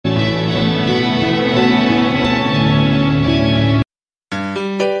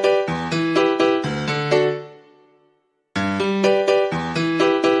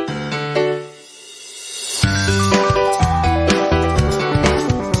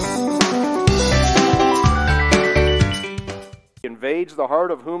persuades the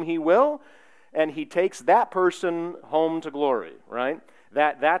heart of whom he will, and he takes that person home to glory, right?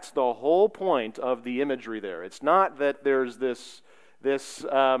 That's the whole point of the imagery there. It's not that there's this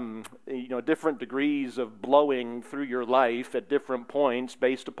different degrees of blowing through your life at different points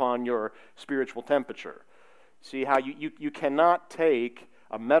based upon your spiritual temperature. See how you cannot take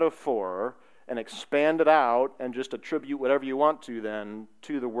a metaphor and expand it out and just attribute whatever you want to then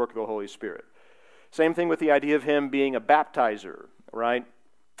to the work of the Holy Spirit. Same thing with the idea of him being a baptizer, right?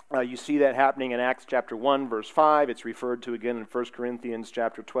 You see that happening in Acts chapter 1, verse 5. It's referred to again in 1 Corinthians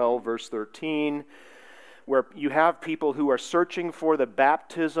chapter 12, verse 13, where you have people who are searching for the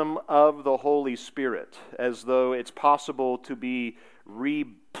baptism of the Holy Spirit, as though it's possible to be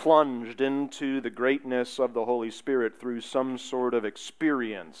re-plunged into the greatness of the Holy Spirit through some sort of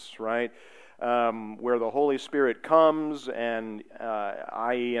experience, right? Where the Holy Spirit comes and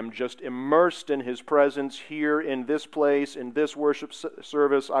I am just immersed in His presence here in this place, in this worship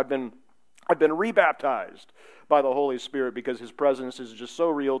service. I've been rebaptized by the Holy Spirit because His presence is just so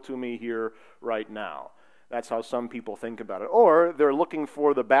real to me here right now. That's how some people think about it. Or they're looking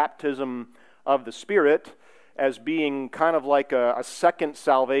for the baptism of the Spirit as being kind of like a second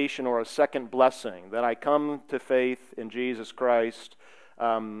salvation or a second blessing, that I come to faith in Jesus Christ,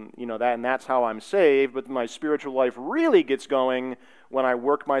 and that's how I'm saved, but my spiritual life really gets going when I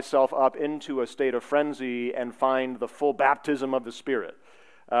work myself up into a state of frenzy and find the full baptism of the Spirit.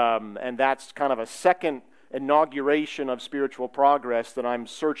 And that's kind of a second inauguration of spiritual progress that I'm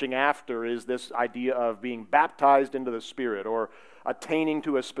searching after, is this idea of being baptized into the Spirit or attaining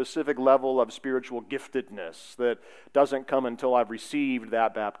to a specific level of spiritual giftedness that doesn't come until I've received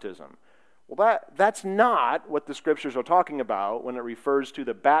that baptism. Well, that's not what the Scriptures are talking about when it refers to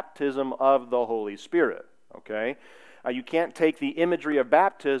the baptism of the Holy Spirit, okay? You can't take the imagery of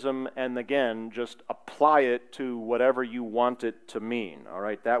baptism and, again, just apply it to whatever you want it to mean, all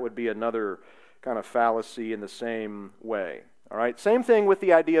right? That would be another kind of fallacy in the same way, all right? Same thing with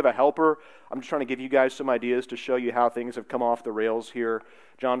the idea of a helper. I'm just trying to give you guys some ideas to show you how things have come off the rails here.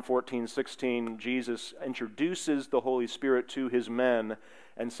 John 14:16, Jesus introduces the Holy Spirit to His men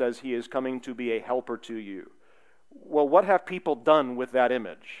and says He is coming to be a helper to you. Well, what have people done with that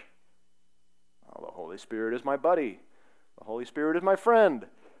image? Well, the Holy Spirit is my buddy. The Holy Spirit is my friend.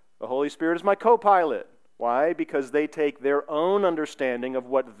 The Holy Spirit is my co-pilot. Why? Because they take their own understanding of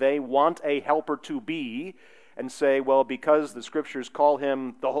what they want a helper to be and say, well, because the Scriptures call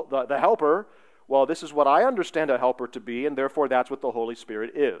Him the helper, well, this is what I understand a helper to be, and therefore that's what the Holy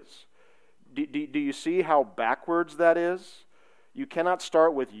Spirit is. Do you see how backwards that is? You cannot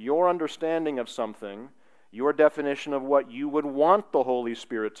start with your understanding of something, your definition of what you would want the Holy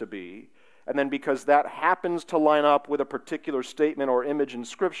Spirit to be, and then because that happens to line up with a particular statement or image in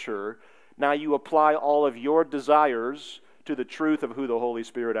Scripture, now you apply all of your desires to the truth of who the Holy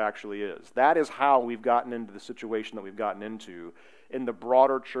Spirit actually is. That is how we've gotten into the situation that we've gotten into in the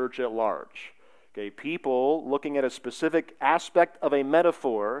broader church at large. Okay, people looking at a specific aspect of a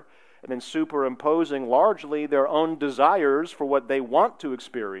metaphor and then superimposing largely their own desires for what they want to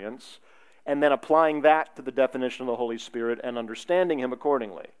experience, and then applying that to the definition of the Holy Spirit and understanding Him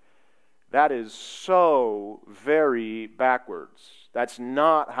accordingly. That is so very backwards. That's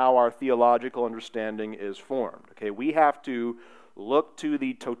not how our theological understanding is formed. Okay, we have to look to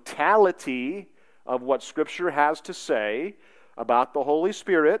the totality of what Scripture has to say about the Holy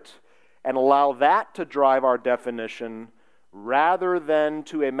Spirit and allow that to drive our definition rather than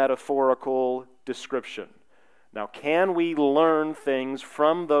to a metaphorical description. Now, can we learn things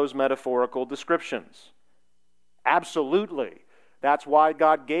from those metaphorical descriptions? Absolutely. That's why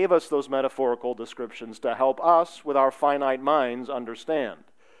God gave us those metaphorical descriptions, to help us with our finite minds understand.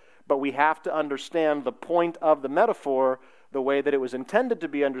 But we have to understand the point of the metaphor the way that it was intended to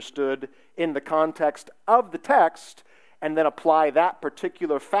be understood in the context of the text, and then apply that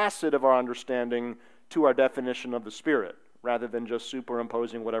particular facet of our understanding to our definition of the Spirit, rather than just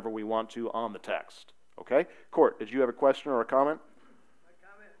superimposing whatever we want to on the text. Okay? Court, did you have a question or a comment? My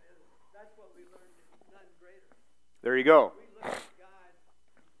comment is, that's what we learned in None Greater. There you go. We learned God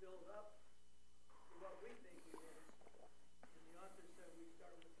build up to what we think He is. And the author said we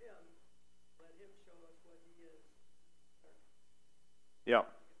start with Him, let Him show us what He is. Yeah,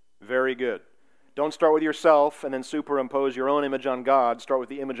 very good. Don't start with yourself and then superimpose your own image on God. Start with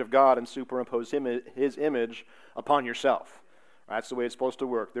the image of God and superimpose His image upon yourself. That's the way it's supposed to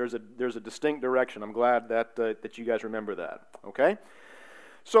work. There's a distinct direction. I'm glad that you guys remember that. Okay?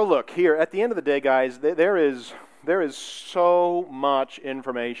 So look, here, at the end of the day, guys, there is so much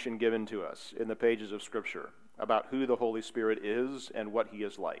information given to us in the pages of Scripture about who the Holy Spirit is and what He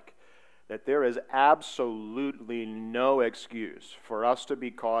is like. that there is absolutely no excuse for us to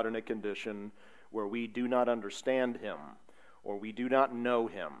be caught in a condition where we do not understand Him or we do not know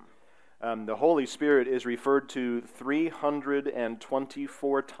Him. The Holy Spirit is referred to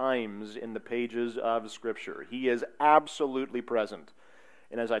 324 times in the pages of Scripture. He is absolutely present.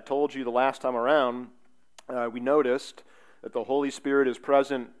 And as I told you the last time around, we noticed that the Holy Spirit is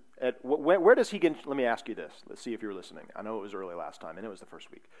present at, where does He get, let me ask you this. Let's see if you're listening. I know it was early last time, and it was the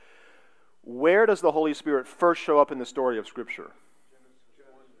first week. Where does the Holy Spirit first show up in the story of Scripture?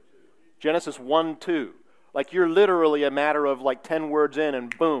 Genesis 1-2. Like you're literally a matter of like 10 words in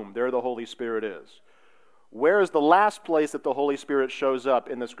and boom, there the Holy Spirit is. Where is the last place that the Holy Spirit shows up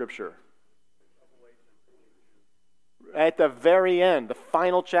in the Scripture? At the very end, the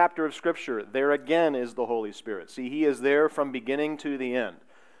final chapter of Scripture, there again is the Holy Spirit. See, He is there from beginning to the end.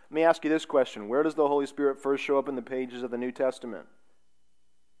 Let me ask you this question. Where does the Holy Spirit first show up in the pages of the New Testament?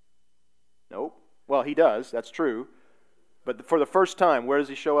 Nope. Well, He does, that's true. But for the first time, where does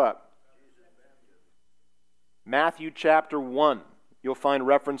He show up? Matthew chapter 1, you'll find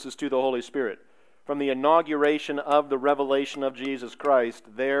references to the Holy Spirit. From the inauguration of the revelation of Jesus Christ,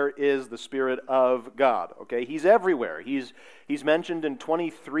 there is the Spirit of God. Okay, He's everywhere. He's mentioned in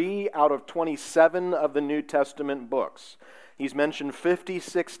 23 out of 27 of the New Testament books. He's mentioned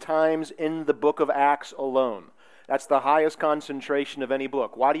 56 times in the book of Acts alone. That's the highest concentration of any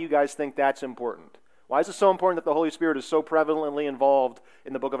book. Why do you guys think that's important? Why is it so important that the Holy Spirit is so prevalently involved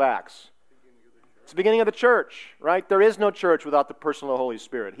in the book of Acts? It's the beginning of the church, right? There is no church without the person of the Holy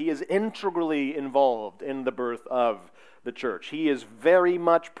Spirit. He is integrally involved in the birth of the church. He is very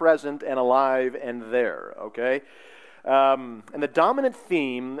much present and alive and there, okay? And the dominant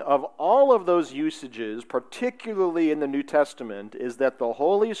theme of all of those usages, particularly in the New Testament, is that the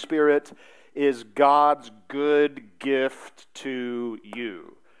Holy Spirit is God's good gift to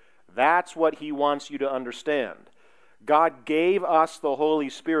you. That's what He wants you to understand. God gave us the Holy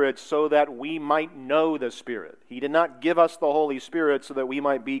Spirit so that we might know the Spirit. He did not give us the Holy Spirit so that we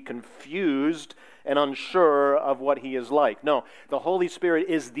might be confused and unsure of what He is like. No, the Holy Spirit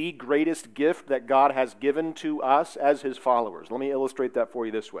is the greatest gift that God has given to us as His followers. Let me illustrate that for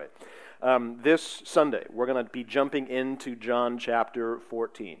you this way. This Sunday, we're going to be jumping into John chapter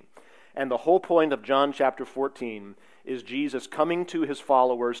 14. And the whole point of John chapter 14 is Jesus coming to His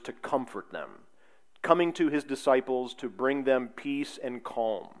followers to comfort them, coming to His disciples to bring them peace and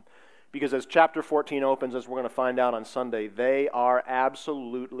calm. Because as chapter 14 opens, as we're going to find out on Sunday, they are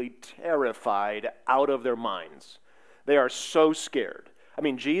absolutely terrified out of their minds. They are so scared. I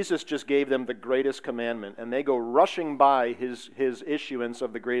mean, Jesus just gave them the greatest commandment, and they go rushing by His issuance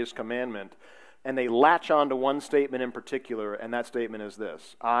of the greatest commandment, and they latch on to one statement in particular, and that statement is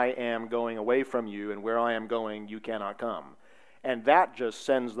this: I am going away from you, and where I am going, you cannot come. And that just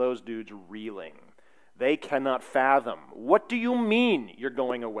sends those dudes reeling. They cannot fathom. What do you mean you're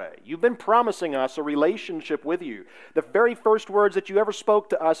going away? You've been promising us a relationship with you. The very first words that you ever spoke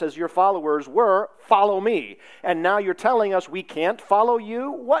to us as your followers were, follow me. And now you're telling us we can't follow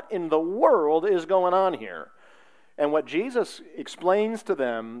you? What in the world is going on here? And what Jesus explains to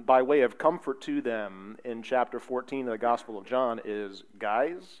them by way of comfort to them in chapter 14 of the Gospel of John is,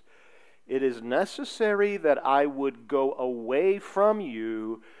 guys, it is necessary that I would go away from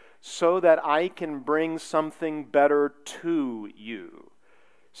you so that I can bring something better to you.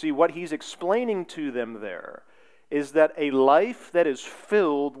 See, what He's explaining to them there is that a life that is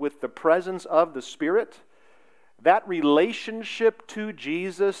filled with the presence of the Spirit, that relationship to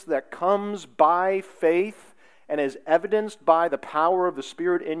Jesus that comes by faith and is evidenced by the power of the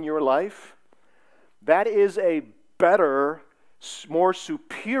Spirit in your life, that is a better, more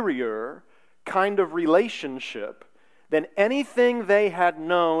superior kind of relationship than anything they had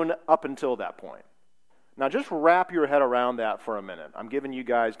known up until that point. Now just wrap your head around that for a minute. I'm giving you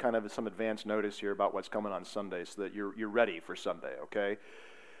guys kind of some advance notice here about what's coming on Sunday so that you're ready for Sunday, okay?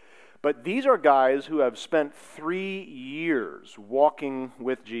 But these are guys who have spent 3 years walking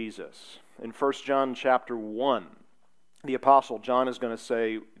with Jesus. In 1 John chapter 1, the Apostle John is going to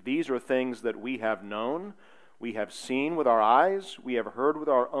say, these are things that we have known, we have seen with our eyes, we have heard with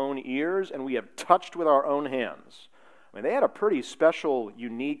our own ears, and we have touched with our own hands. I mean, they had a pretty special,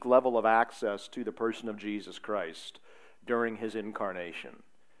 unique level of access to the person of Jesus Christ during His incarnation.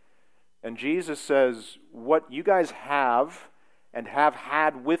 And Jesus says, what you guys have and have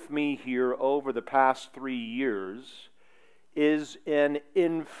had with me here over the past 3 years is an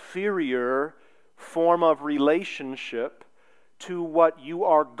inferior form of relationship to what you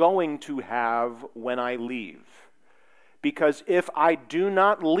are going to have when I leave. Because if I do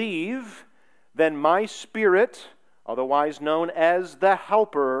not leave, then my Spirit, otherwise known as the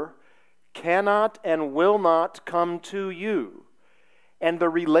Helper, cannot and will not come to you. And the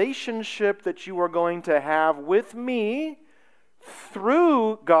relationship that you are going to have with me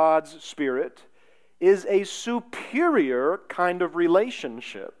through God's Spirit is a superior kind of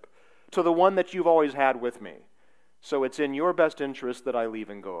relationship to the one that you've always had with me. So it's in your best interest that I leave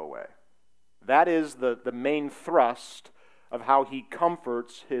and go away. That is the main thrust of how he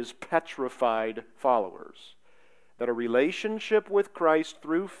comforts his petrified followers. That a relationship with Christ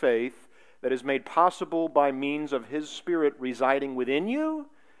through faith that is made possible by means of his Spirit residing within you,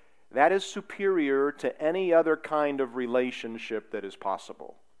 that is superior to any other kind of relationship that is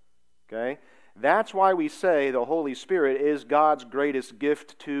possible. Okay? That's why we say the Holy Spirit is God's greatest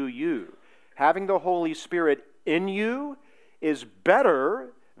gift to you. Having the Holy Spirit in you is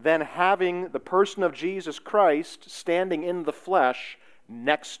better than having the person of Jesus Christ standing in the flesh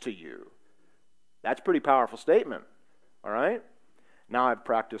next to you. That's a pretty powerful statement. All right? Now I've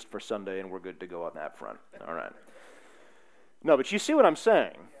practiced for Sunday and we're good to go on that front. All right. No, but you see what I'm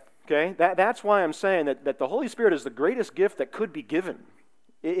saying. Okay? That's why I'm saying that the Holy Spirit is the greatest gift that could be given.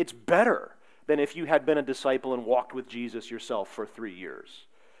 It's better than if you had been a disciple and walked with Jesus yourself for 3 years.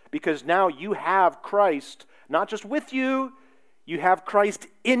 Because now you have Christ not just with you, you have Christ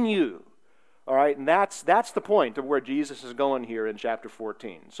in you. All right? And that's the point of where Jesus is going here in chapter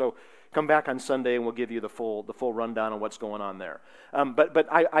 14. So come back on Sunday and we'll give you the full rundown on what's going on there. But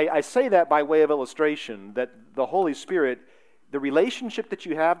I say that by way of illustration that the Holy Spirit, the relationship that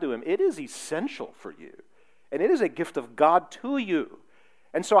you have to him, it is essential for you. And it is a gift of God to you.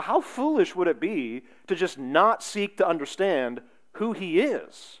 And so how foolish would it be to just not seek to understand who he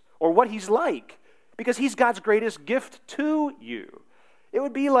is or what he's like? Because he's God's greatest gift to you. It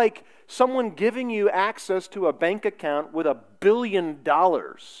would be like someone giving you access to a bank account with $1 billion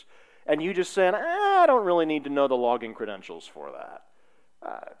and you just saying, I don't really need to know the login credentials for that.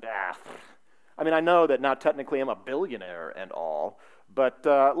 I mean, I know that now technically I'm a billionaire and all, but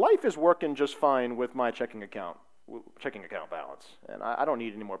life is working just fine with my checking account balance. And I don't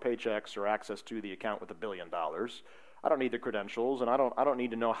need any more paychecks or access to the account with $1 billion. I don't need the credentials, and I don't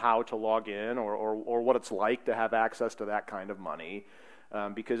need to know how to log in or what it's like to have access to that kind of money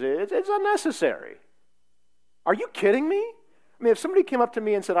because it's unnecessary. Are you kidding me? I mean, if somebody came up to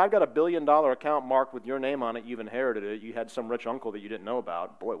me and said, I've got $1 billion account marked with your name on it, you've inherited it, you had some rich uncle that you didn't know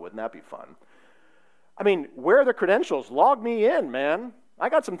about, boy, wouldn't that be fun. I mean, where are the credentials? Log me in, man. I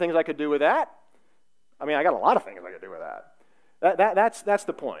got some things I could do with that. I mean, I got a lot of things I could do with that. That's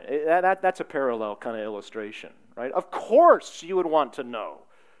the point. That's a parallel kind of illustration, right? Of course you would want to know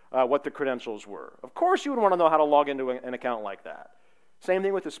what the credentials were. Of course you would want to know how to log into an account like that. Same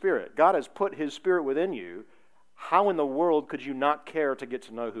thing with the Spirit. God has put his Spirit within you. How in the world could you not care to get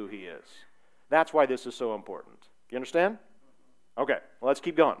to know who he is? That's why this is so important. You understand? Okay, well, let's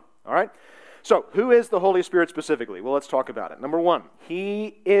keep going. All right? So, who is the Holy Spirit specifically? Well, let's talk about it. Number one,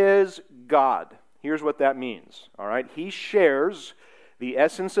 he is God. Here's what that means. All right? He shares the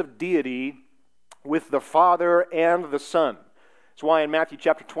essence of deity with the Father and the Son. That's why in Matthew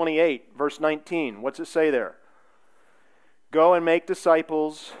chapter 28, verse 19, what's it say there? Go and make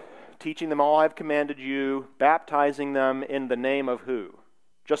disciples, teaching them all I've commanded you, baptizing them in the name of who?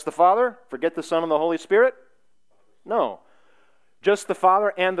 Just the Father? Forget the Son and the Holy Spirit? No. Just the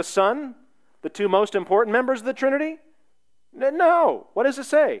Father and the Son? The two most important members of the Trinity? No. What does it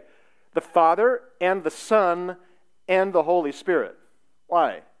say? The Father and the Son and the Holy Spirit.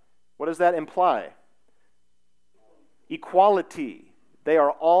 Why? What does that imply? Equality. They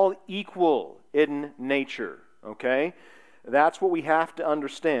are all equal in nature, okay? That's what we have to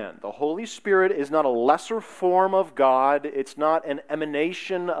understand. The Holy Spirit is not a lesser form of God. It's not an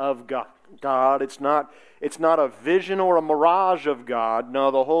emanation of God. It's not a vision or a mirage of God. No,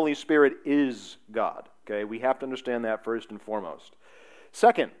 the Holy Spirit is God. Okay, we have to understand that first and foremost.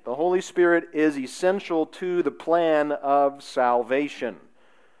 Second, the Holy Spirit is essential to the plan of salvation.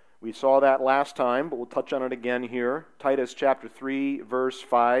 We saw that last time, but we'll touch on it again here. Titus chapter 3, verse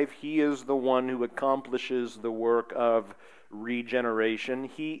 5. He is the one who accomplishes the work of regeneration.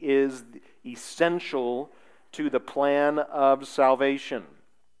 He is essential to the plan of salvation.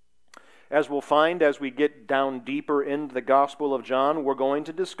 As we'll find as we get down deeper into the Gospel of John, we're going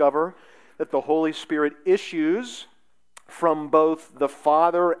to discover that the Holy Spirit issues from both the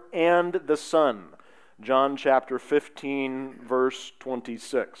Father and the Son. John chapter 15, verse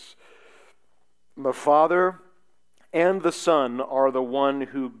 26. The Father and the Son are the one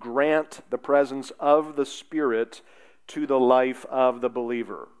who grant the presence of the Spirit to the life of the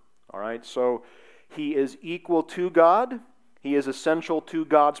believer. All right, so he is equal to God, he is essential to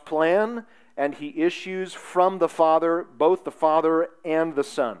God's plan, and he issues from the Father, both the Father and the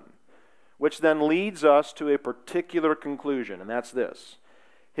Son. which then leads us to a particular conclusion, and that's this.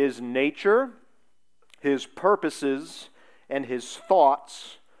 His nature, his purposes, and his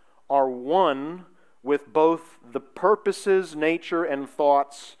thoughts are one with both the purposes, nature, and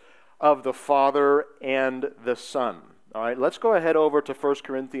thoughts of the Father and the Son. All right, let's go ahead over to 1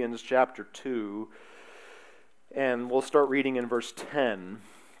 Corinthians chapter 2, and we'll start reading in verse 10,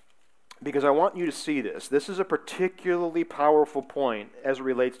 because I want you to see this. This is a particularly powerful point as it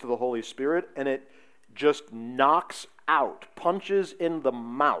relates to the Holy Spirit, and it just knocks out, punches in the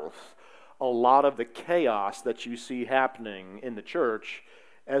mouth, a lot of the chaos that you see happening in the church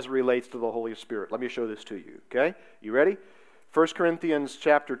as it relates to the Holy Spirit. Let me show this to you, okay? You ready? 1 Corinthians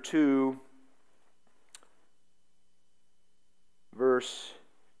chapter 2, verse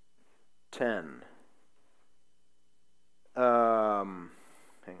 10.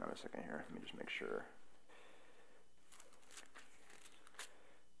 Hang on a second here. Let me just make sure.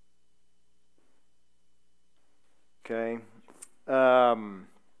 Okay.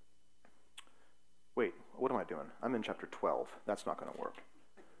 Wait, what am I doing? I'm in chapter 12. That's not going to work.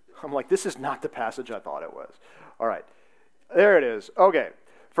 I'm like, this is not the passage I thought it was. All right. There it is. Okay.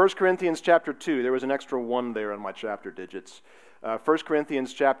 1 Corinthians chapter 2. There was an extra 1 there on my chapter digits. 1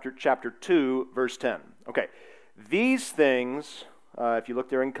 Corinthians chapter 2, verse 10. Okay. These things, if you look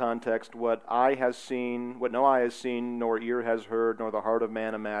there in context, what no eye has seen, nor ear has heard, nor the heart of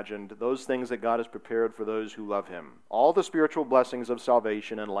man imagined, those things that God has prepared for those who love him. All the spiritual blessings of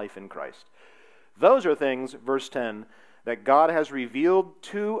salvation and life in Christ. Those are things, verse 10, that God has revealed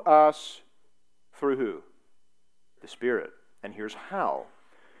to us through who? The Spirit. And here's how.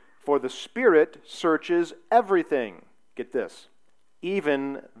 For the Spirit searches everything. Get this.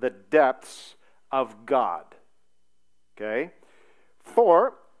 Even the depths of God. Okay?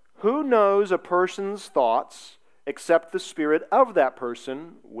 For who knows a person's thoughts except the spirit of that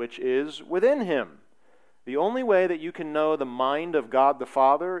person which is within him? The only way that you can know the mind of God the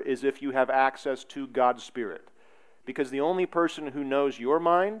Father is if you have access to God's Spirit. Because the only person who knows your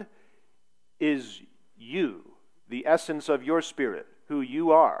mind is you, the essence of your spirit, who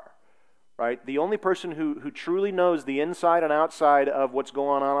you are. Right? The only person who truly knows the inside and outside of what's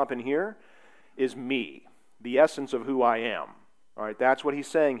going on up in here is me, the essence of who I am. All right, that's what he's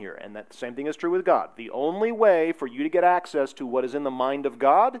saying here. And that same thing is true with God. The only way for you to get access to what is in the mind of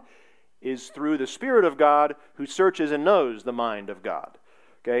God is through the Spirit of God who searches and knows the mind of God.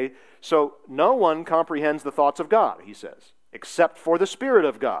 Okay? So no one comprehends the thoughts of God, he says, except for the Spirit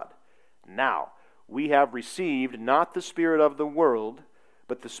of God. Now, we have received not the spirit of the world,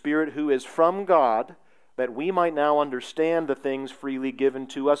 but the Spirit who is from God, that we might now understand the things freely given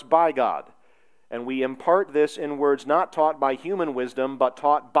to us by God. And we impart this in words not taught by human wisdom, but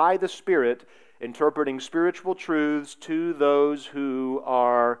taught by the Spirit, interpreting spiritual truths to those who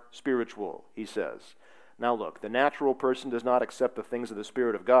are spiritual, he says. Now look, the natural person does not accept the things of the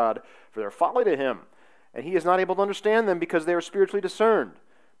Spirit of God, for they are folly to him, and he is not able to understand them because they are spiritually discerned.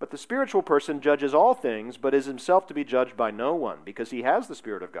 But the spiritual person judges all things, but is himself to be judged by no one, because he has the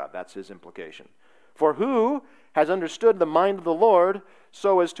Spirit of God. That's his implication. For who has understood the mind of the Lord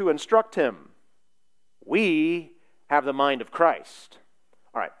so as to instruct him? We have the mind of Christ.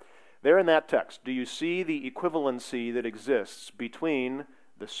 All right, there in that text, do you see the equivalency that exists between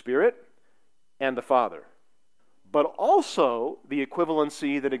the Spirit and the Father? But also the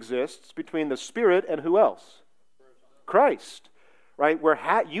equivalency that exists between the Spirit and who else? Christ. Right? Where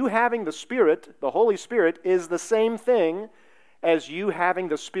you having the Spirit, the Holy Spirit, is the same thing as you having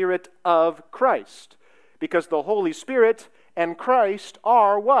the Spirit of Christ. Because the Holy Spirit and Christ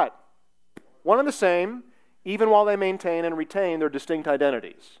are what? One and the same, even while they maintain and retain their distinct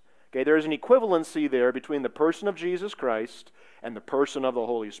identities. Okay, there is an equivalency there between the person of Jesus Christ and the person of the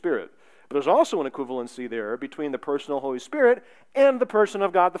Holy Spirit. But there's also an equivalency there between the person of the Holy Spirit and the person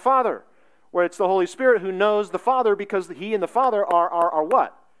of God the Father, where it's the Holy Spirit who knows the Father because he and the Father are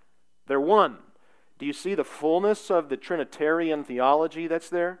what? They're one. Do you see the fullness of the Trinitarian theology that's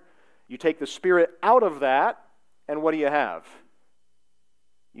there? You take the Spirit out of that, and what do you have?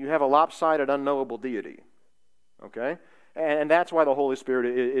 You have a lopsided, unknowable deity. Okay? And that's why the Holy Spirit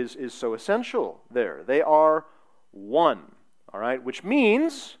is so essential there. They are one. All right? Which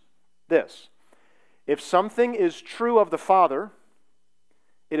means this. If something is true of the Father,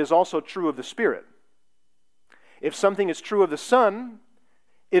 it is also true of the Spirit. If something is true of the Son,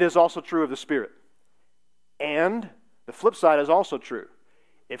 it is also true of the Spirit. And the flip side is also true.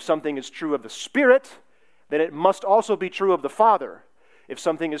 If something is true of the Spirit, then it must also be true of the Father. If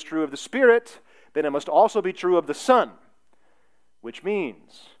something is true of the Spirit, then it must also be true of the Son. Which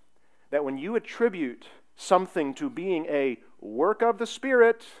means that when you attribute something to being a work of the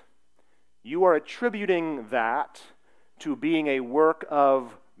Spirit, you are attributing that to being a work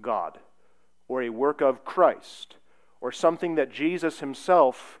of God or a work of Christ or something that Jesus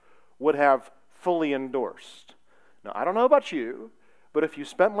himself would have fully endorsed. Now, I don't know about you, but if you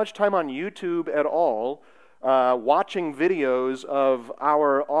spent much time on YouTube at all, watching videos of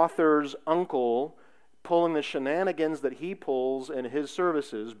our author's uncle pulling the shenanigans that he pulls in his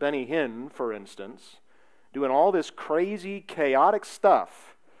services, Benny Hinn, for instance, doing all this crazy, chaotic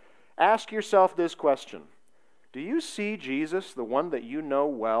stuff, ask yourself this question. Do you see Jesus, the one that you know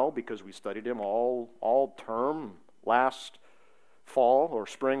well, because we studied him all term last fall or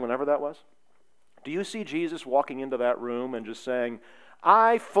spring, whenever that was? Do you see Jesus walking into that room and just saying,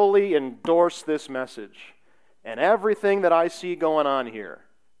 I fully endorse this message and everything that I see going on here?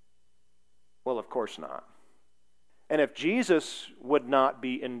 Well, of course not. And if Jesus would not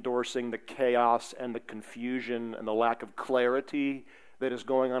be endorsing the chaos and the confusion and the lack of clarity that is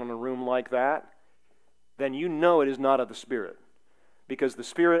going on in a room like that, then you know it is not of the Spirit. Because the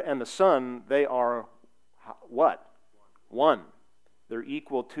Spirit and the Son, they are what? One. They're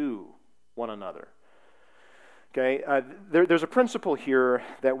equal to one another. Okay, there's a principle here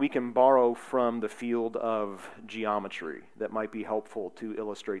that we can borrow from the field of geometry that might be helpful to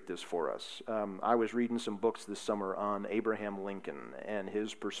illustrate this for us. I was reading some books this summer on Abraham Lincoln and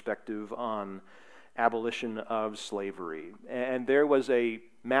his perspective on abolition of slavery. And there was a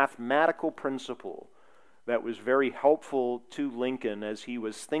mathematical principle that was very helpful to Lincoln as he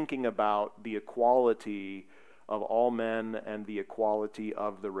was thinking about the equality of all men and the equality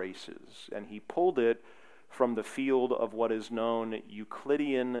of the races. And he pulled it from the field of what is known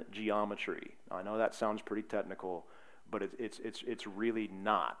Euclidean geometry. Now, I know that sounds pretty technical, but it's really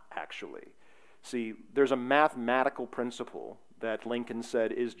not, actually. See, there's a mathematical principle that Lincoln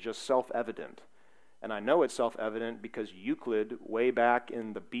said is just self-evident. And I know it's self-evident because Euclid, way back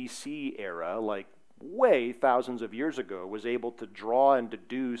in the BC era, like way thousands of years ago, was able to draw and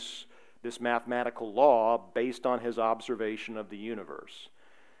deduce this mathematical law based on his observation of the universe.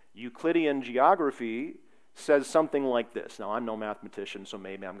 Euclidean geography says something like this. Now, I'm no mathematician, so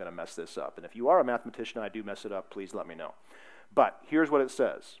maybe I'm going to mess this up. And if you are a mathematician and I do mess it up, please let me know. But here's what it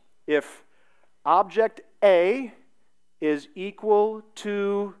says. If object A is equal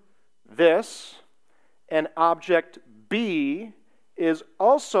to this, and object B is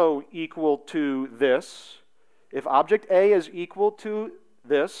also equal to this, if object A is equal to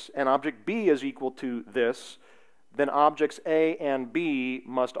this, and object B is equal to this, then objects A and B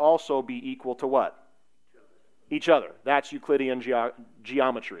must also be equal to what? Each other. That's Euclidean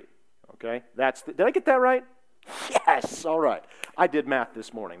geometry. Okay? Did I get that right? Yes! All right. I did math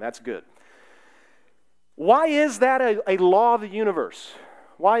this morning. That's good. Why is that a law of the universe?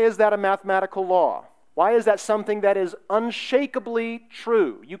 Why is that a mathematical law? Why is that something that is unshakably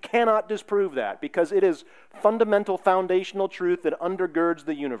true? You cannot disprove that because it is fundamental, foundational truth that undergirds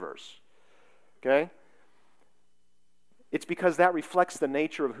the universe. Okay? It's because that reflects the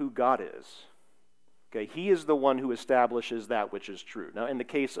nature of who God is. Okay, he is the one who establishes that which is true. Now, in the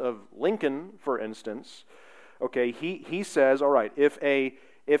case of Lincoln, for instance, okay, he says, all right, if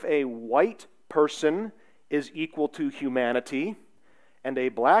a white person is equal to humanity and a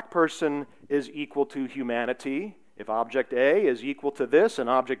black person is equal to humanity, if object A is equal to this and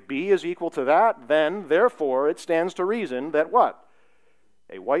object B is equal to that, then, therefore, it stands to reason that what?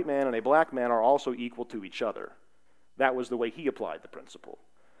 A white man and a black man are also equal to each other. That was the way he applied the principle.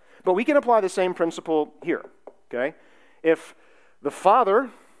 But we can apply the same principle here, okay? If the Father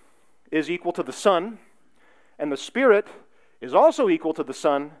is equal to the Son, and the Spirit is also equal to the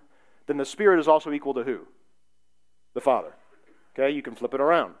Son, then the Spirit is also equal to who? The Father. Okay, you can flip it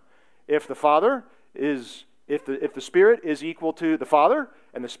around. If the Spirit is equal to the Father,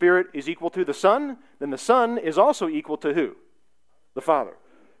 and the Spirit is equal to the Son, then the Son is also equal to who? The Father.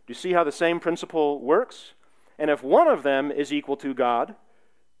 Do you see how the same principle works? And if one of them is equal to God,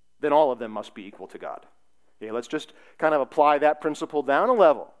 then all of them must be equal to God. Okay, let's just kind of apply that principle down a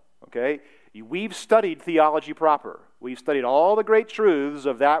level. Okay, we've studied theology proper. We've studied all the great truths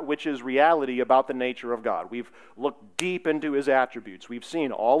of that which is reality about the nature of God. We've looked deep into his attributes. We've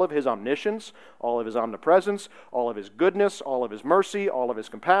seen all of his omniscience, all of his omnipresence, all of his goodness, all of his mercy, all of his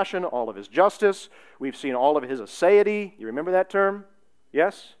compassion, all of his justice. We've seen all of his aseity. You remember that term?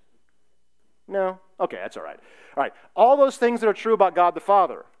 Yes? No? Okay, that's all right. All right, all those things that are true about God the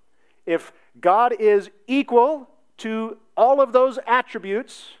Father. If God is equal to all of those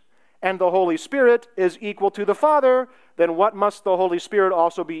attributes and the Holy Spirit is equal to the Father, then what must the Holy Spirit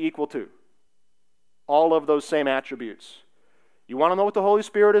also be equal to? All of those same attributes. You want to know what the Holy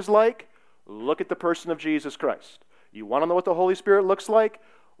Spirit is like? Look at the person of Jesus Christ. You want to know what the Holy Spirit looks like?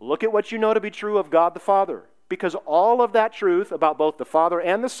 look at what you know to be true of God the Father, because all of that truth about both the Father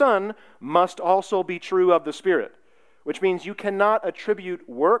and the Son must also be true of the Spirit, which means you cannot attribute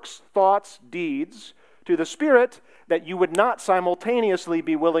works, thoughts, deeds to the Spirit that you would not simultaneously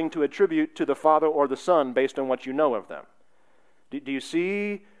be willing to attribute to the Father or the Son based on what you know of them. Do you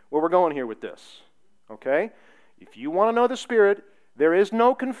see where we're going here with this? Okay? If you want to know the Spirit, there is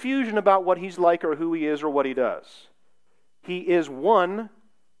no confusion about what He's like or who He is or what He does. He is one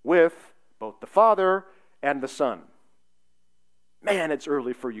with both the Father and the Son. Man, it's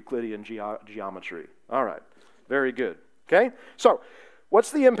early for Euclidean geometry. All right, very good. Okay, so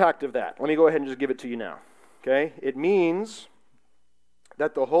what's the impact of that? Let me go ahead and just give it to you now. Okay, it means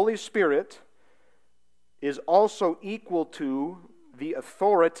that the Holy Spirit is also equal to the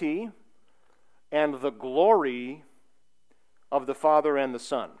authority and the glory of the Father and the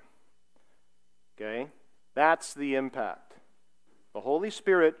Son. Okay, that's the impact. The Holy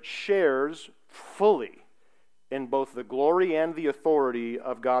Spirit shares fully in both the glory and the authority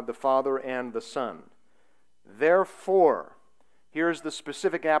of God the Father and the Son. Therefore, here's the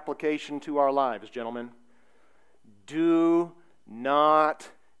specific application to our lives, gentlemen. Do not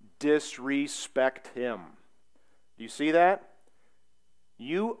disrespect Him. Do you see that?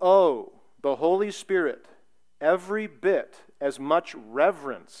 You owe the Holy Spirit every bit as much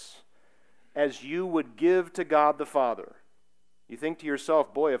reverence as you would give to God the Father. You think to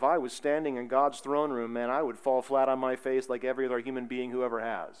yourself, boy, if I was standing in God's throne room, man, I would fall flat on my face like every other human being who ever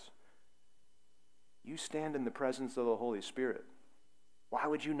has. You stand in the presence of the Holy Spirit. Why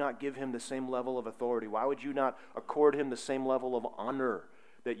would you not give Him the same level of authority? Why would you not accord Him the same level of honor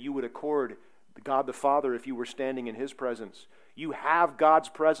that you would accord God the Father if you were standing in His presence? You have God's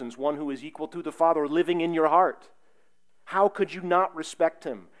presence, one who is equal to the Father, living in your heart. How could you not respect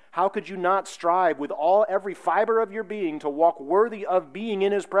Him? How could you not strive with every fiber of your being to walk worthy of being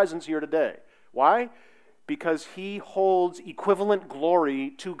in His presence here today? Why? Because He holds equivalent glory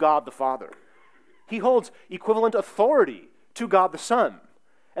to God the Father. He holds equivalent authority to God the Son.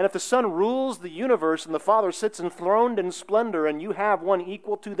 And if the Son rules the universe and the Father sits enthroned in splendor and you have one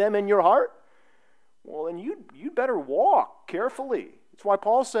equal to them in your heart, well, then you better walk carefully. That's why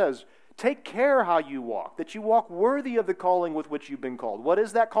Paul says, take care how you walk, that you walk worthy of the calling with which you've been called. What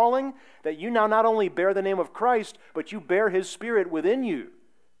is that calling? That you now not only bear the name of Christ, but you bear His Spirit within you.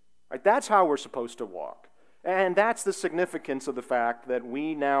 Right? That's how we're supposed to walk. And that's the significance of the fact that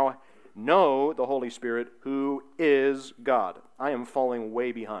we now know the Holy Spirit, who is God. I am falling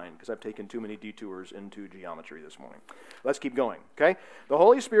way behind because I've taken too many detours into geometry this morning. Let's keep going, okay? The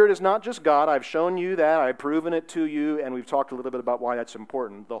Holy Spirit is not just God. I've shown you that. I've proven it to you, and we've talked a little bit about why that's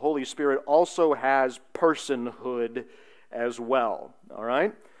important. The Holy Spirit also has personhood as well, all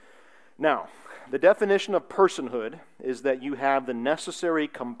right? Now, the definition of personhood is that you have the necessary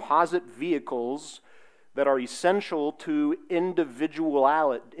composite vehicles that are essential to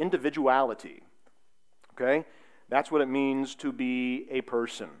individuality. Okay? That's what it means to be a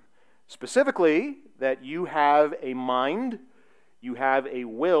person. Specifically, that you have a mind, you have a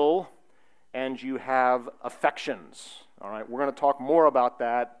will, and you have affections. All right? We're going to talk more about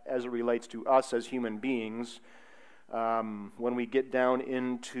that as it relates to us as human beings when we get down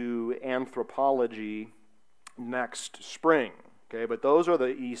into anthropology next spring. Okay? But those are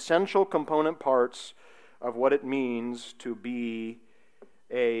the essential component parts of what it means to be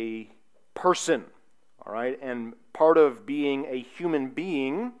a person, all right? And part of being a human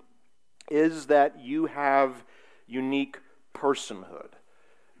being is that you have unique personhood.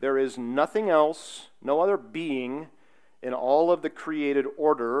 There is nothing else, no other being in all of the created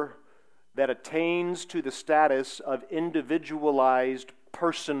order that attains to the status of individualized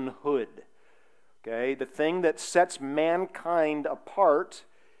personhood, okay? The thing that sets mankind apart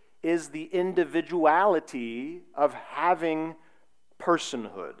is the individuality of having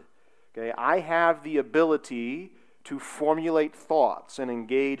personhood. Okay, I have the ability to formulate thoughts and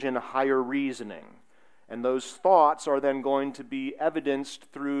engage in higher reasoning. And those thoughts are then going to be evidenced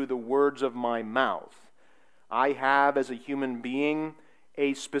through the words of my mouth. I have, as a human being,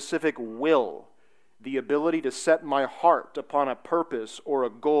 a specific will, the ability to set my heart upon a purpose or a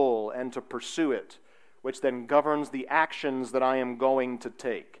goal and to pursue it, which then governs the actions that I am going to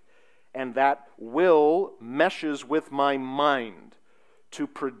take. And that will meshes with my mind to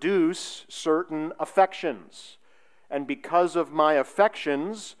produce certain affections. And because of my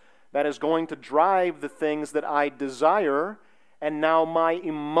affections, that is going to drive the things that I desire, and now my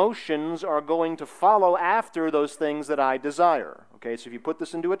emotions are going to follow after those things that I desire. Okay, so if you put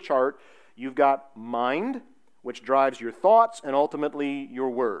this into a chart, you've got mind, which drives your thoughts and ultimately your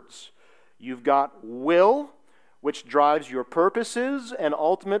words. You've got will, which drives your purposes and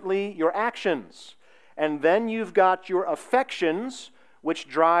ultimately your actions. And then you've got your affections, which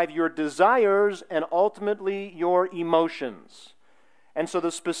drive your desires and ultimately your emotions. And so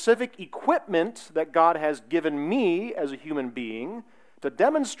the specific equipment that God has given me as a human being to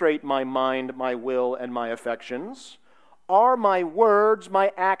demonstrate my mind, my will, and my affections are my words,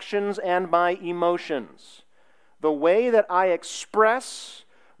 my actions, and my emotions. The way that I express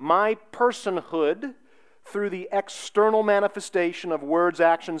my personhood through the external manifestation of words,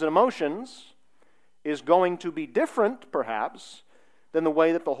 actions, and emotions is going to be different, perhaps, than the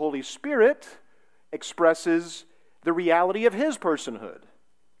way that the Holy Spirit expresses the reality of his personhood.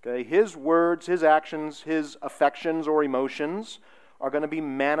 Okay? His words, his actions, his affections or emotions are going to be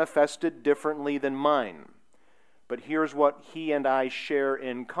manifested differently than mine. But here's what he and I share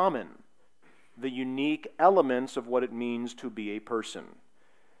in common: the unique elements of what it means to be a person.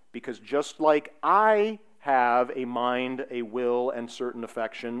 Because just like I have a mind, a will, and certain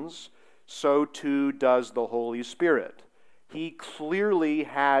affections, so too does the Holy Spirit. He clearly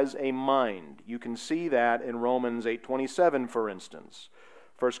has a mind. You can see that in Romans 8:27, for instance.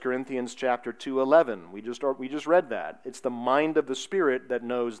 1 Corinthians chapter 2:11. We just read that. It's the mind of the Spirit that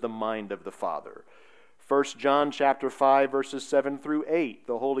knows the mind of the Father. 1 John chapter 5, verses 7 through 8.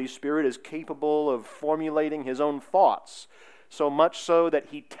 The Holy Spirit is capable of formulating his own thoughts, so much so that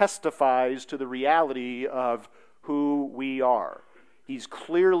he testifies to the reality of who we are. He's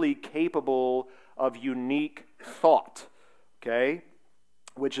clearly capable of unique thought, okay,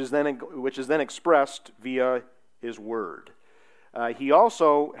 which is then expressed via his word. He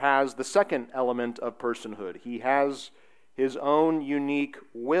also has the second element of personhood. He has his own unique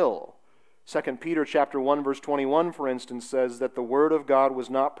will. 2 Peter chapter 1, verse 21, for instance, says that the word of God was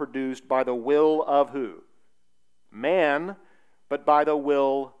not produced by the will of who? Man, but by the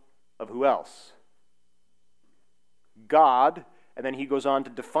will of who else? God. And then he goes on to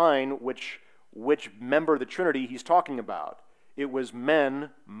define which member of the Trinity he's talking about. It was men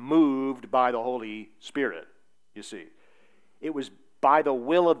moved by the Holy Spirit, you see. It was by the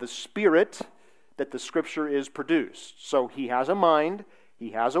will of the Spirit that the Scripture is produced. So he has a mind,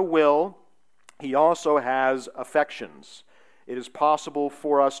 he has a will, he also has affections. It is possible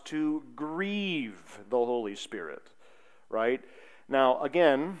for us to grieve the Holy Spirit, right? Now,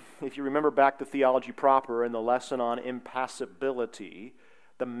 again, if you remember back to Theology Proper and the lesson on impassibility,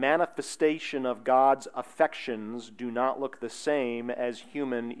 the manifestation of God's affections do not look the same as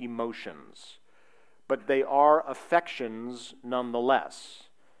human emotions. But they are affections nonetheless.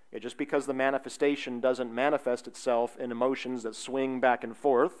 Just because the manifestation doesn't manifest itself in emotions that swing back and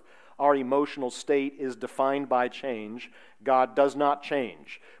forth, our emotional state is defined by change. God does not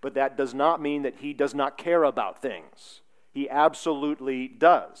change. But that does not mean that he does not care about things. He absolutely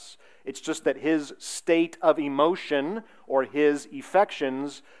does. It's just that his state of emotion or his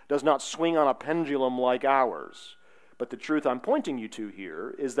affections does not swing on a pendulum like ours. But the truth I'm pointing you to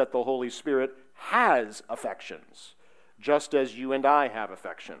here is that the Holy Spirit has affections, just as you and I have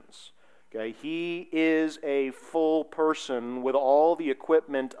affections. Okay? He is a full person with all the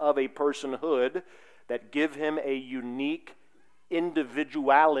equipment of a personhood that give him a unique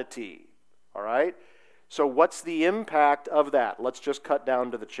individuality. All right? So what's the impact of that? Let's just cut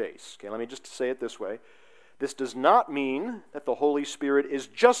down to the chase. Okay, let me just say it this way. This does not mean that the Holy Spirit is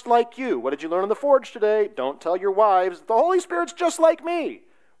just like you. What did you learn in the Forge today? Don't tell your wives, the Holy Spirit's just like me.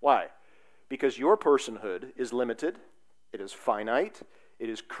 Why? Because your personhood is limited, it is finite, it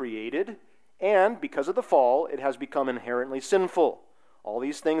is created, and because of the fall, it has become inherently sinful. All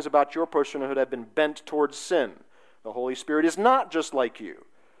these things about your personhood have been bent towards sin. The Holy Spirit is not just like you,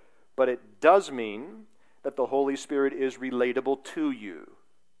 but it does mean that the Holy Spirit is relatable to you.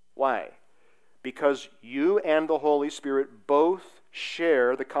 Why? Because you and the Holy Spirit both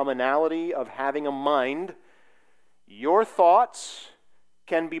share the commonality of having a mind. Your thoughts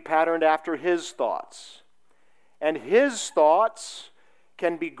can be patterned after his thoughts, and his thoughts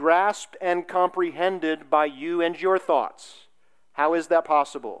can be grasped and comprehended by you and your thoughts. How is that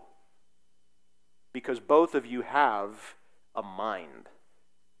possible? Because both of you have a mind.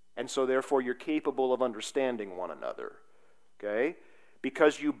 And so therefore you're capable of understanding one another. Okay?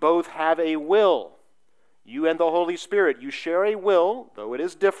 Because you both have a will. You and the Holy Spirit, you share a will, though it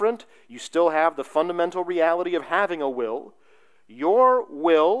is different, you still have the fundamental reality of having a will. Your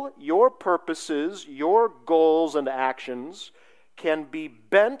will, your purposes, your goals and actions can be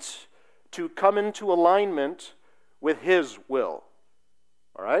bent to come into alignment with his will.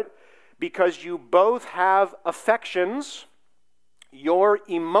 All right? Because you both have affections. Your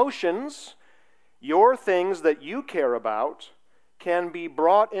emotions, your things that you care about, can be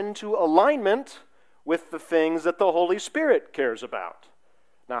brought into alignment with the things that the Holy Spirit cares about.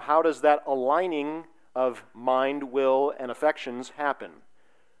 Now, how does that aligning of mind, will, and affections happen?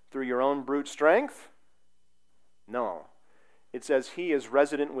 Through your own brute strength? No. It says He is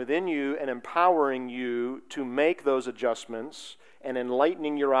resident within you and empowering you to make those adjustments and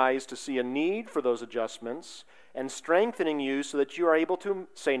enlightening your eyes to see a need for those adjustments and strengthening you so that you are able to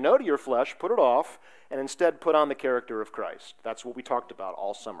say no to your flesh, put it off, and instead put on the character of Christ. That's what we talked about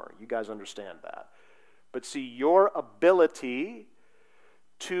all summer. You guys understand that. But see, your ability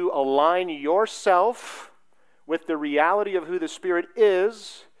to align yourself with the reality of who the Spirit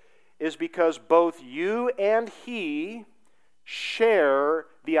is because both you and He share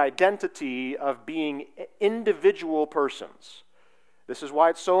the identity of being individual persons. This is why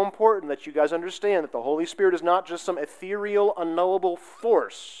it's so important that you guys understand that the Holy Spirit is not just some ethereal, unknowable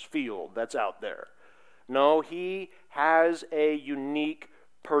force field that's out there. No, He has a unique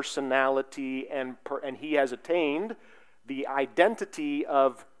personality and He has attained the identity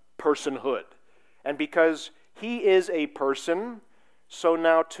of personhood. And because He is a person, so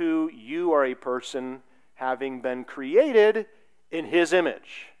now too you are a person having been created in His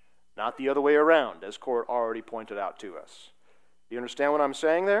image. Not the other way around, as Court already pointed out to us. Do you understand what I'm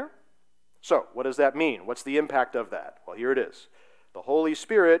saying there? So, what does that mean? What's the impact of that? Well, here it is. The Holy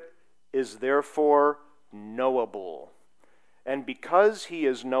Spirit is therefore knowable. And because He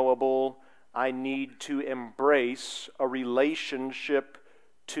is knowable, I need to embrace a relationship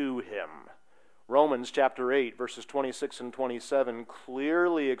to Him. Romans chapter 8, verses 26 and 27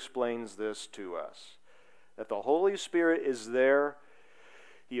 clearly explains this to us. That the Holy Spirit is there.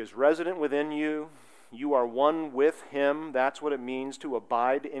 He is resident within you. You are one with Him. That's what it means to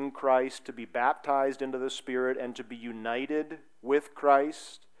abide in Christ, to be baptized into the Spirit, and to be united with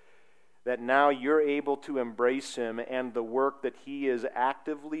Christ. That now you're able to embrace Him and the work that He is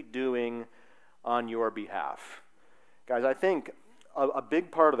actively doing on your behalf. Guys, I think a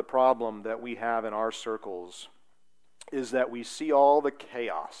big part of the problem that we have in our circles is that we see all the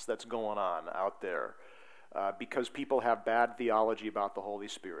chaos that's going on out there because people have bad theology about the Holy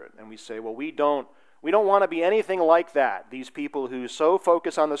Spirit. And we say, well, we don't want to be anything like that. These people who so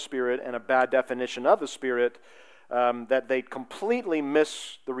focus on the Spirit and a bad definition of the Spirit that they completely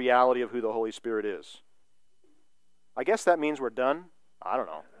miss the reality of who the Holy Spirit is. I guess that means we're done. I don't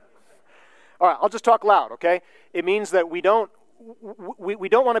know. All right, I'll just talk loud, okay? It means that we don't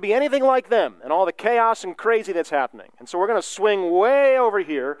want to be anything like them and all the chaos and crazy that's happening. And so we're going to swing way over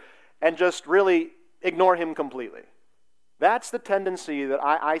here and just really ignore Him completely. That's the tendency that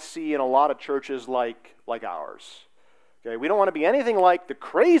I see in a lot of churches like ours. Okay, we don't want to be anything like the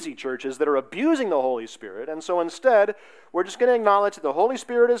crazy churches that are abusing the Holy Spirit, and so instead, we're just going to acknowledge that the Holy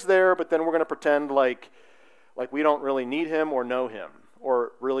Spirit is there, but then we're going to pretend like we don't really need Him or know Him,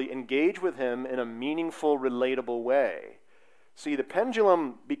 or really engage with Him in a meaningful, relatable way. See, the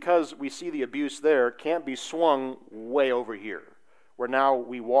pendulum, because we see the abuse there, can't be swung way over here, where now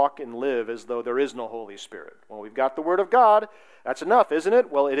we walk and live as though there is no Holy Spirit. Well, we've got the Word of God. That's enough, isn't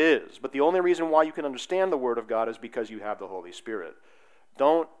it? Well, it is. But the only reason why you can understand the Word of God is because you have the Holy Spirit.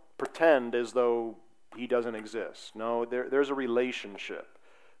 Don't pretend as though He doesn't exist. No, there's a relationship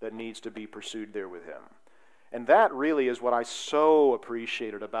that needs to be pursued there with Him. And that really is what I so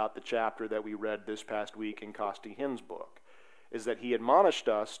appreciated about the chapter that we read this past week in Costi Hinn's book, is that he admonished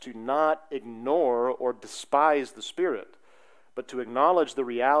us to not ignore or despise the Spirit, but to acknowledge the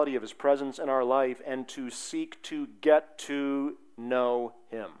reality of His presence in our life and to seek to get to know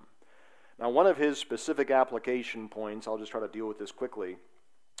Him. Now, one of his specific application points, I'll just try to deal with this quickly,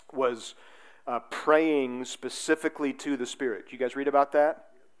 was praying specifically to the Spirit. You guys read about that?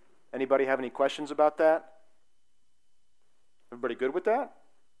 Anybody have any questions about that? Everybody good with that?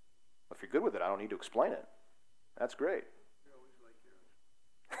 If you're good with it, I don't need to explain it. That's great.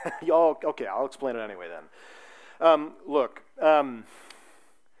 Y'all, okay, I'll explain it anyway then.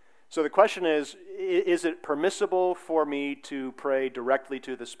 So the question is it permissible for me to pray directly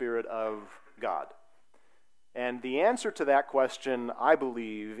to the Spirit of God? And the answer to that question, I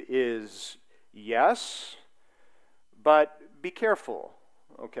believe, is yes, but be careful,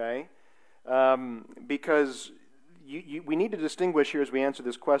 okay? Because we need to distinguish here as we answer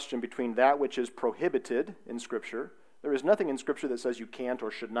this question between that which is prohibited in Scripture. There is nothing in Scripture that says you can't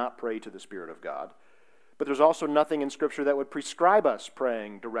or should not pray to the Spirit of God. But there's also nothing in Scripture that would prescribe us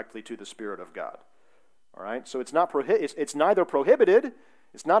praying directly to the Spirit of God. All right? So it's neither prohibited,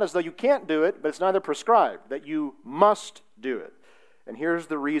 it's not as though you can't do it, but it's neither prescribed, that you must do it. And here's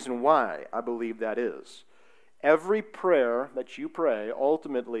the reason why I believe that is. Every prayer that you pray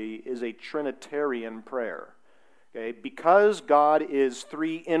ultimately is a Trinitarian prayer. Okay? Because God is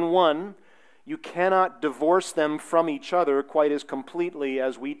three in one, you cannot divorce them from each other quite as completely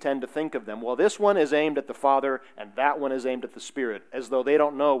as we tend to think of them. Well, this one is aimed at the Father, and that one is aimed at the Spirit, as though they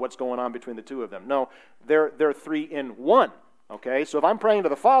don't know what's going on between the two of them. No, they're three in one. Okay, so if I'm praying to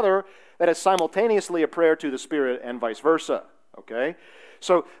the Father, that is simultaneously a prayer to the Spirit and vice versa. Okay,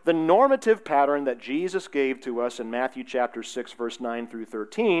 so the normative pattern that Jesus gave to us in Matthew chapter 6, verse 9 through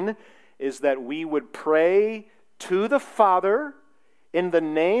 13, is that we would pray to the Father in the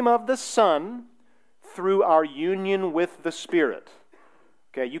name of the Son through our union with the Spirit.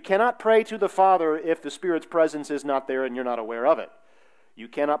 Okay, you cannot pray to the Father if the Spirit's presence is not there and you're not aware of it. You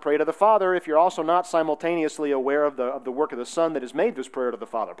cannot pray to the Father if you're also not simultaneously aware of the work of the Son that has made this prayer to the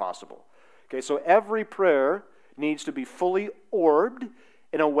Father possible. Okay, so every prayer needs to be fully orbed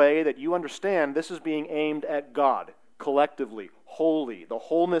in a way that you understand this is being aimed at God, collectively, wholly, the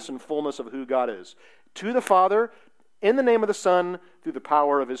wholeness and fullness of who God is. To the Father, in the name of the Son, through the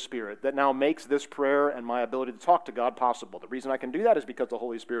power of His Spirit, that now makes this prayer and my ability to talk to God possible. The reason I can do that is because the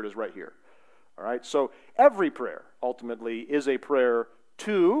Holy Spirit is right here. All right, so every prayer, ultimately, is a prayer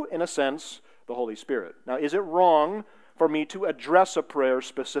to, in a sense, the Holy Spirit. Now, is it wrong for me to address a prayer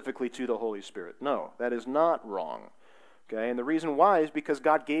specifically to the Holy Spirit? No, that is not wrong. Okay, and the reason why is because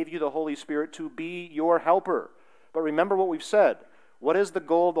God gave you the Holy Spirit to be your helper. But remember what we've said. What is the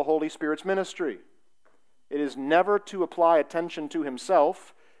goal of the Holy Spirit's ministry? It is never to apply attention to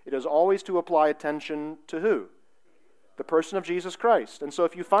Himself. It is always to apply attention to who? The person of Jesus Christ. And so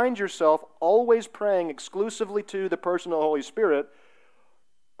if you find yourself always praying exclusively to the person of the Holy Spirit,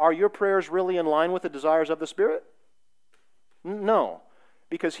 are your prayers really in line with the desires of the Spirit? No,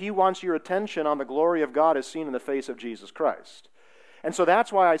 because He wants your attention on the glory of God as seen in the face of Jesus Christ. And so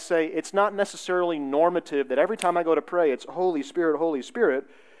that's why I say it's not necessarily normative that every time I go to pray, it's Holy Spirit,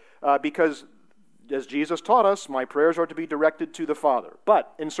 because as Jesus taught us, my prayers are to be directed to the Father.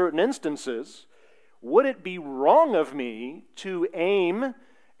 But in certain instances, would it be wrong of me to aim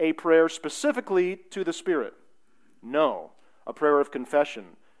a prayer specifically to the Spirit? No. A prayer of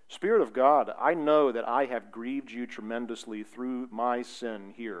confession. Spirit of God, I know that I have grieved you tremendously through my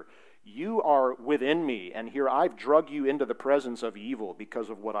sin here. You are within me, and here I've drug you into the presence of evil because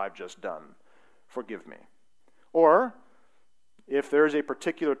of what I've just done. Forgive me. Or, if there's a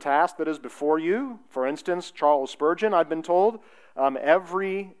particular task that is before you, for instance, Charles Spurgeon, I've been told,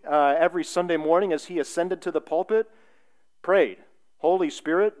 every Sunday morning as he ascended to the pulpit, prayed, Holy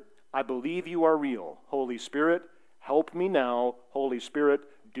Spirit, I believe you are real. Holy Spirit, help me now. Holy Spirit,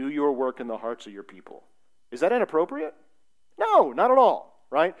 do your work in the hearts of your people. Is that inappropriate? No, not at all,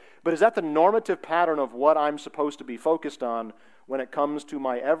 right? But is that the normative pattern of what I'm supposed to be focused on when it comes to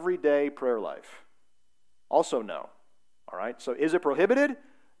my everyday prayer life? Also no. All right, so is it prohibited?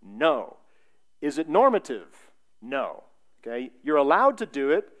 No. Is it normative? No. Okay, you're allowed to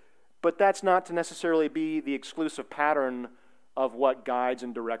do it, but that's not to necessarily be the exclusive pattern of what guides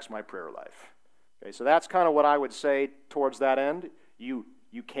and directs my prayer life. Okay, so that's kind of what I would say towards that end. You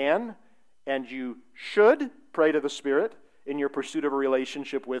can and you should pray to the Spirit in your pursuit of a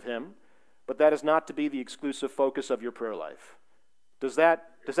relationship with Him, but that is not to be the exclusive focus of your prayer life. Does that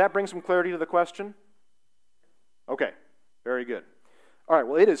bring some clarity to the question? Okay. Very good. All right,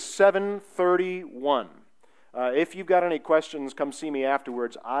 well, it is 7:31. If you've got any questions, come see me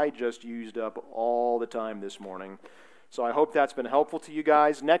afterwards. I just used up all the time this morning. So I hope that's been helpful to you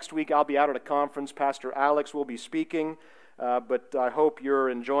guys. Next week, I'll be out at a conference. Pastor Alex will be speaking. But I hope you're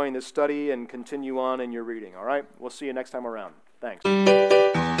enjoying this study and continue on in your reading. All right, we'll see you next time around. Thanks.